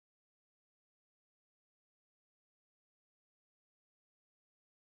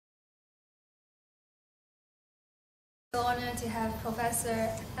So honored to have Professor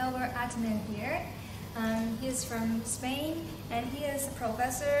Albert Attenelle here. He is from Spain and he is a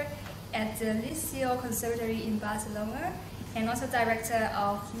professor at the Liceo Conservatory in Barcelona and also director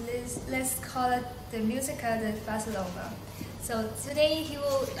of let's call it the Musica de Barcelona. So today he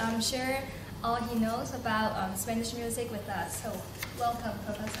will share all he knows about Spanish music with us. So welcome,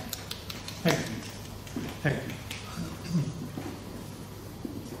 Professor. Thank you. Thank you.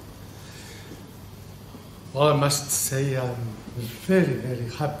 Well, I must say I'm very, very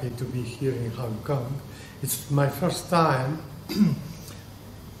happy to be here in Hong Kong. It's my first time,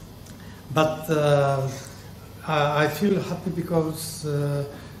 but I feel happy because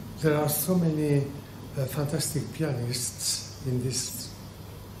there are so many fantastic pianists in this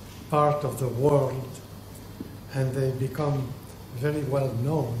part of the world, and they become very well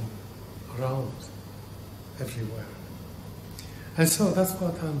known around everywhere. And so that's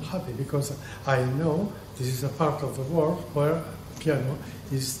what I'm happy, because I know this is a part of the world where piano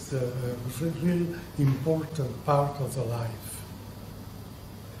is the really important part of the life.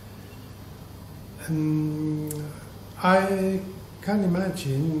 I can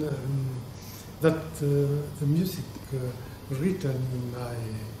imagine that the music written in my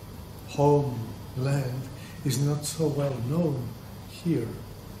homeland is not so well known here,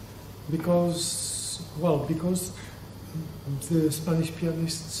 because the Spanish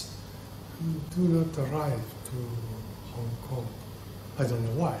pianists do not arrive to Hong Kong. I don't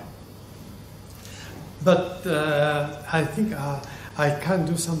know why. But I think I can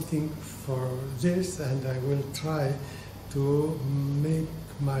do something for this, and I will try to make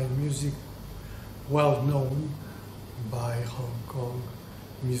my music well known by Hong Kong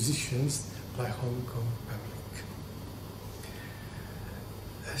musicians, by Hong Kong public.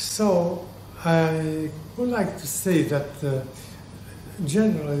 So I would like to say that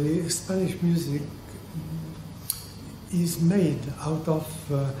generally Spanish music is made out of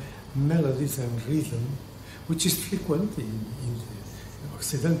melodies and rhythm, which is frequent in the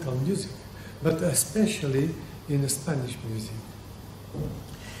Occidental music, but especially in Spanish music.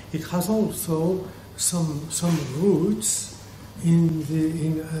 It has also some roots in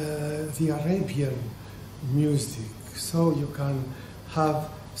the Arabian music, so you can have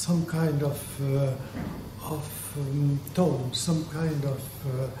some kind of tone, some kind of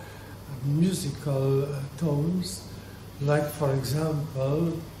musical tones, like, for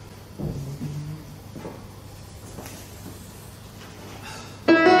example,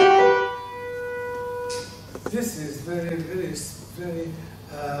 this is very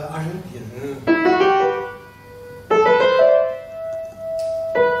Arabian.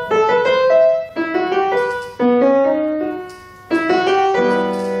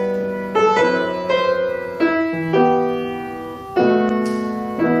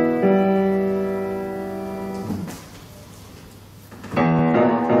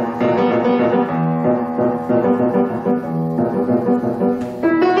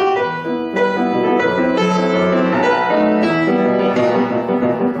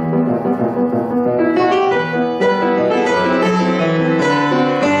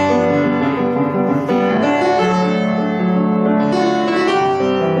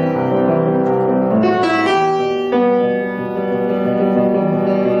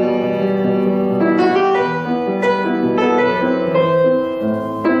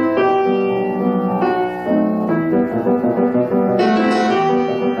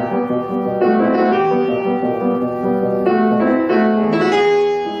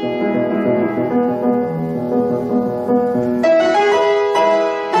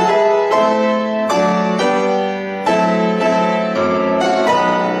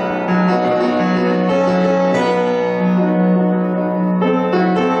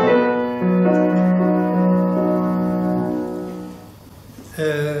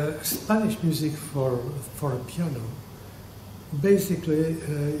 Spanish music for a piano, basically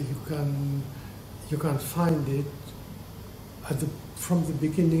you can find it from the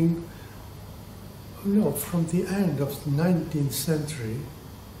beginning, from the end of the 19th century,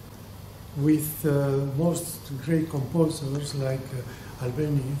 with most great composers like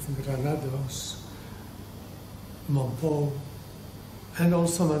Albeniz, Granados, Montpau, and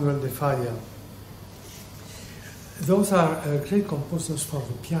also Manuel de Falla. Those are great composers for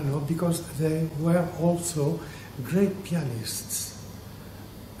the piano because they were also great pianists.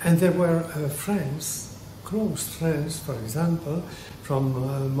 And they were friends, close friends, for example,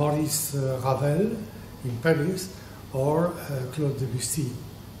 from Maurice Ravel in Paris or Claude Debussy.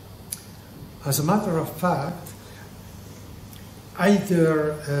 As a matter of fact,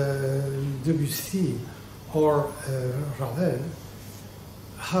 either Debussy or Ravel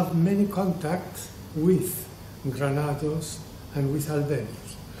have many contacts with Granados, and with Albert.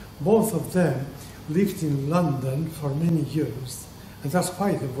 Both of them lived in London for many years, and that's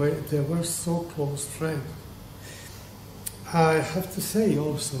why they were so close friends. I have to say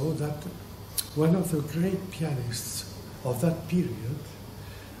also that one of the great pianists of that period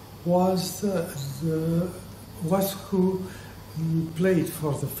was who played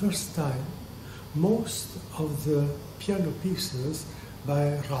for the first time most of the piano pieces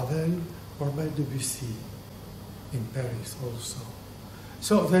by Ravel or by Debussy in Paris also.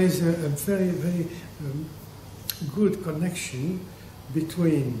 So there is a very, very good connection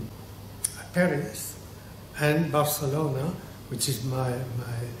between Paris and Barcelona, which is my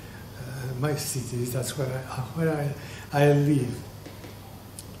city. That's where I live.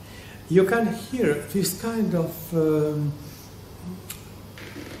 You can hear this kind of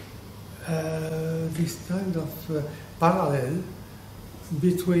parallel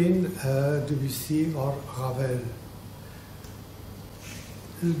between Debussy or Ravel.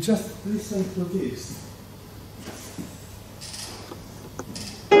 Just listen to this.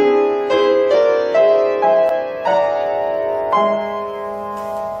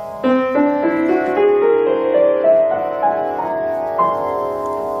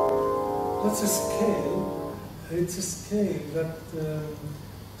 That's a scale. It's a scale that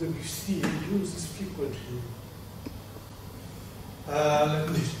Debussy uses frequently. Let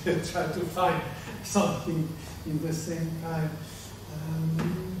me try to find something in the same kind.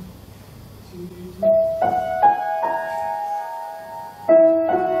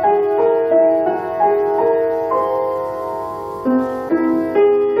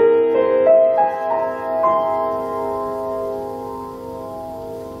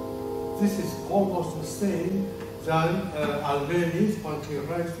 This is almost the same than Albert is when he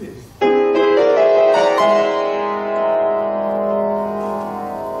writes this.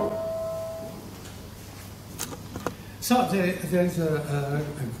 So there is a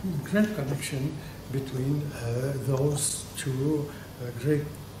great connection between those two great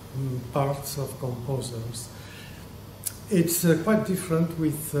parts of composers. It's quite different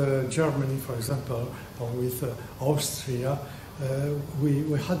with Germany, for example, or with Austria.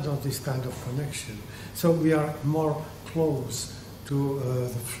 We had not this kind of connection. So we are more close to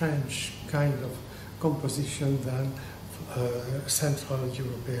the French kind of composition than Central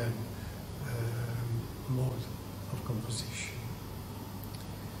European mode of composition.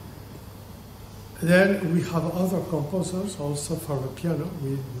 Then we have other composers also for the piano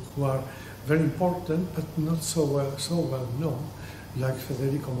who are very important but not so well known, like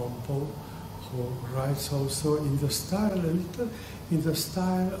Federico Mompou, who writes also in the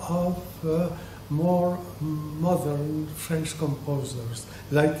style of more modern French composers,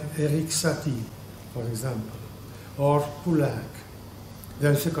 like Éric Satie, for example, or Poulenc.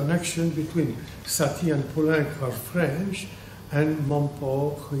 There's a connection between Satie and Poulenc, who are French, and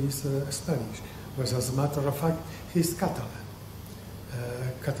Mompou, who is Spanish. But as a matter of fact, he's Catalan.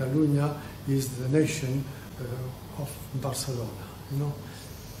 Catalonia is the nation of Barcelona, you know.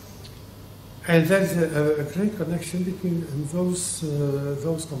 And there's a great connection between those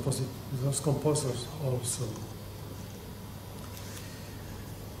composers also.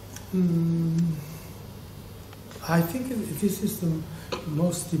 I think this is the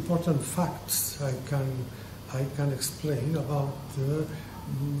most important facts I can explain about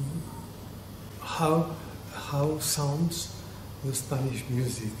how sounds the Spanish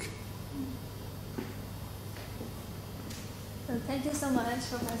music. So thank you so much,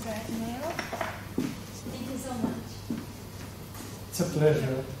 Professor Attenelle. Thank you so much. It's a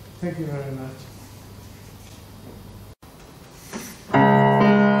pleasure. Thank you very much.